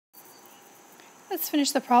Let's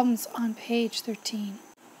finish the problems on page 13.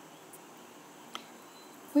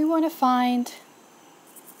 We want to find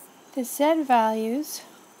the Z values,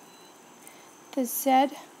 the Z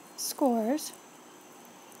scores,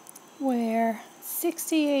 where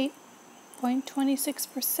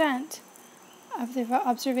 68.26% of the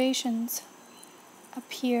observations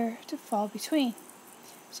appear to fall between.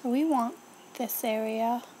 So we want this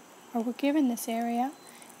area, or we're given this area,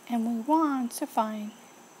 and we want to find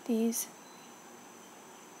these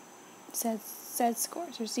Z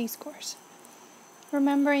scores or Z scores.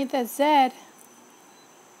 Remembering that Z, the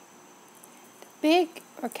big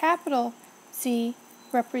or capital Z,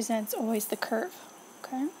 represents always the curve.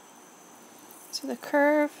 Okay? So the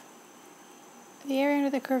curve, the area under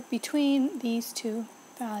the curve between these two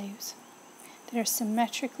values that are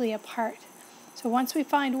symmetrically apart. So once we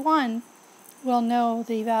find one, we'll know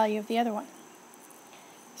the value of the other one.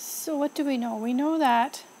 So what do we know? We know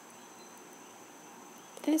that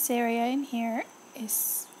this area in here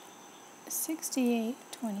is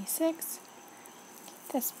 68.26.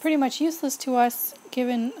 That's pretty much useless to us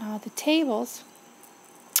given the tables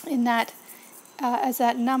in that as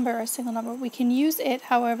that number, a single number. We can use it,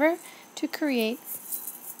 however, to create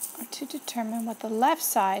or to determine what the left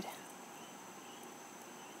side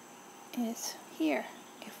is here.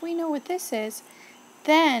 If we know what this is,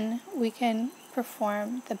 then we can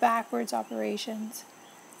perform the backwards operations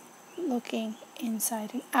looking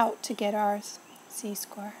inside and out to get our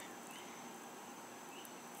Z-score.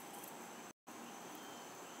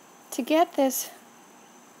 To get this,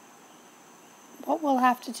 what we'll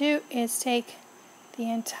have to do is take the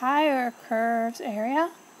entire curve's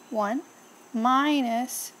area, 1,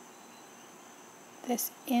 minus this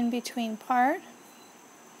in-between part,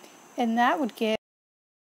 and that would give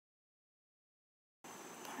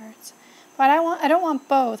parts. But I don't want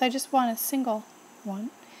both, I just want a single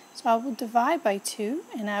one. So I will divide by 2,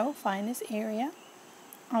 and I will find this area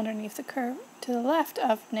underneath the curve to the left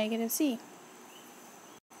of negative Z.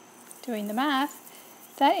 Doing the math,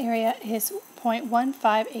 that area is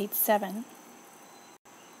 0.1587.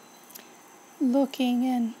 Looking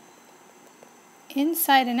in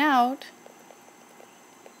inside and out,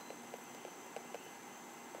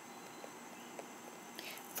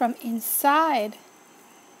 from inside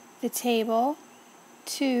the table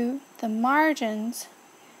to the margins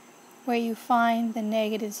where you find the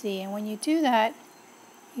negative Z. And when you do that,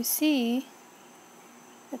 you see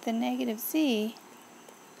that the negative Z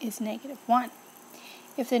is -1.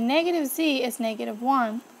 If the negative Z is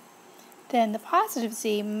 -1, then the positive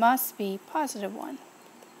Z must be +1.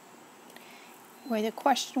 Where the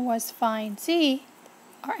question was find Z,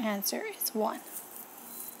 our answer is 1.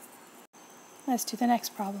 Let's do the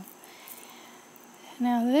next problem.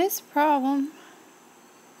 Now this problem,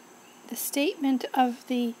 the statement of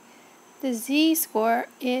the Z-score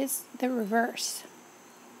is the reverse.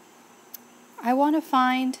 I want to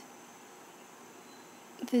find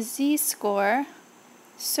the Z-score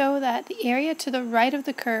so that the area to the right of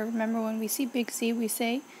the curve, remember when we see big Z we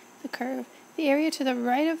say the curve, the area to the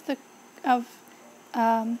right of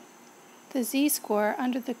the Z-score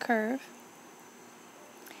under the curve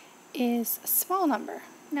is a small number.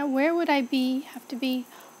 Now where would I have to be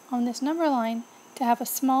on this number line to have a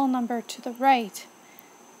small number to the right?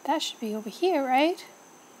 That should be over here, right?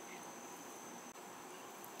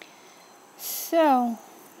 So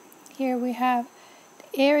here we have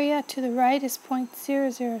the area to the right is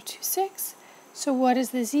 0.0026. So what is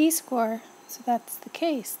the Z-score? So that's the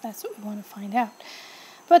case. That's what we want to find out.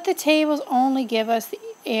 But the tables only give us the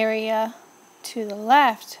area to the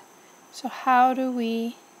left. So how do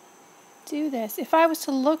we do this? If I was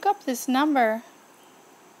to look up this number,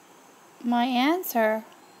 my answer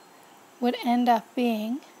would end up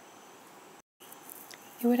being,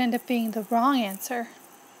 the wrong answer.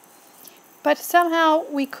 But somehow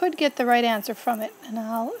we could get the right answer from it, and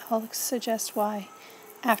I'll suggest why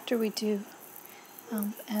after we do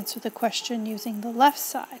answer the question using the left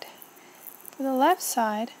side. For the left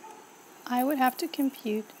side, I would have to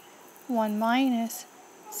compute 1 minus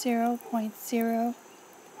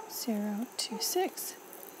 0.0026.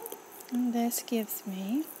 And this gives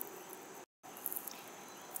me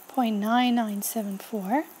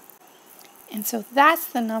 0.9974. And so that's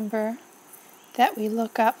the number that we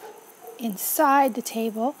look up inside the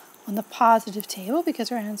table on the positive table,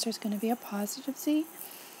 because our answer is going to be a positive Z.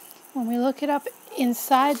 When we look it up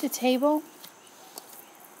inside the table,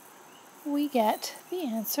 we get the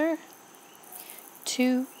answer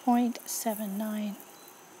 2.79.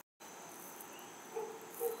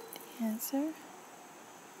 The answer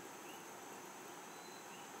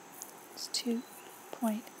is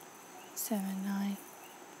 2.79.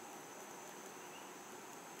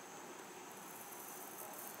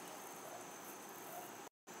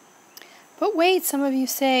 But wait, some of you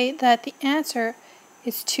say that the answer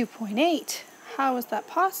is 2.8. How is that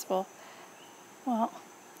possible? Well,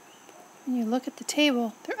 when you look at the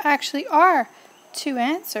table, there actually are two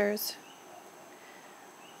answers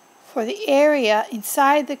for the area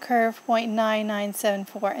inside the curve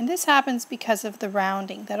 0.9974. And this happens because of the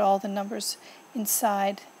rounding, that all the numbers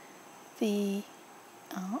inside the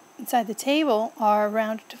table are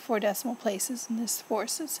rounded to 4 decimal places, and this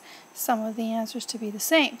forces some of the answers to be the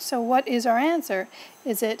same. So what is our answer?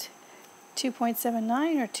 Is it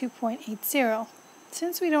 2.79 or 2.80?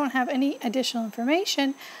 Since we don't have any additional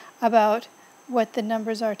information about what the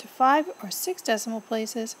numbers are to 5 or 6 decimal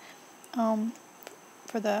places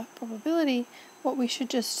for the probability, what we should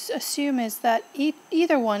just assume is that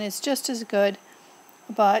either one is just as good,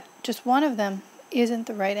 but just one of them isn't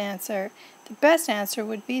the right answer. The best answer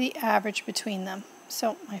would be the average between them.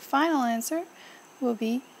 So my final answer will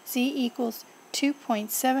be Z equals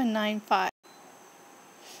 2.795.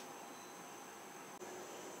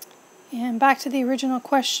 And back to the original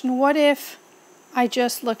question, what if I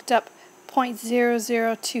just looked up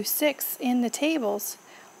 0.0026 in the tables?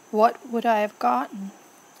 What would I have gotten?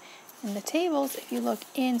 In the tables, if you look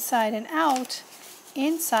inside and out,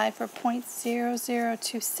 inside for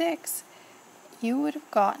 0.0026, you would have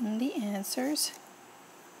gotten the answers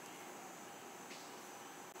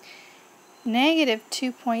negative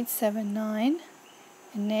 2.79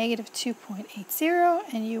 and negative 2.80,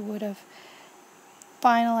 and you would have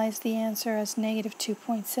finalized the answer as negative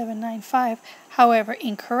 2.795. However,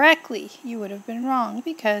 incorrectly, you would have been wrong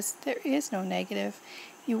because there is no negative.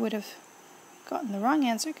 You would have gotten the wrong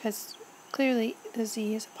answer because clearly the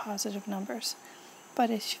Z is positive numbers. But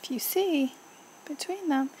if you see between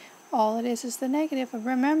them, all it is the negative. And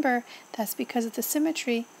remember, that's because of the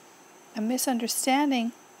symmetry. A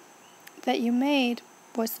misunderstanding that you made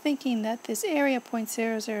was thinking that this area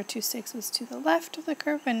 0.0026 was to the left of the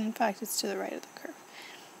curve, and in fact it's to the right of the curve.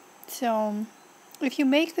 So if you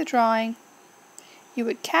make the drawing, you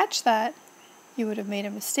would catch that. You would have made a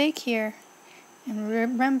mistake here, and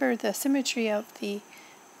remember the symmetry of the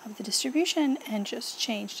distribution and just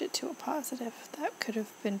changed it to a positive. That could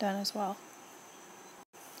have been done as well.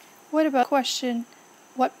 What about question,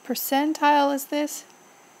 what percentile is this?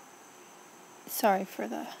 Sorry for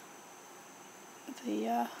the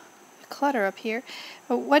clutter up here.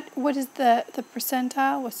 But what is the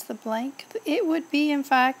percentile? What's the blank? It would be, in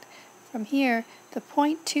fact, from here, the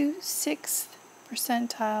 0.26th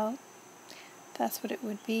percentile. That's what it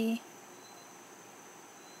would be.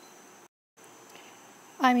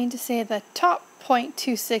 I mean to say the top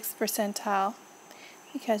 0.26th percentile,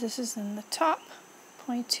 because this is in the top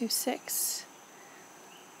 0.26.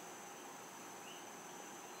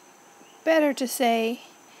 Better to say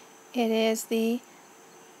it is the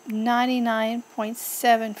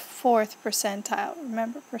 99.74th percentile.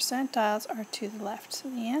 Remember, percentiles are to the left. So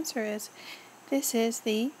the answer is this is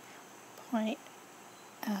the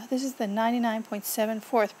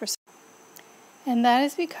 99.74th percent. And that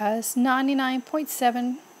is because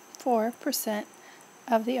 99.74%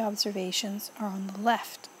 of the observations are on the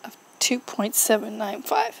left of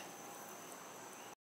 2.795.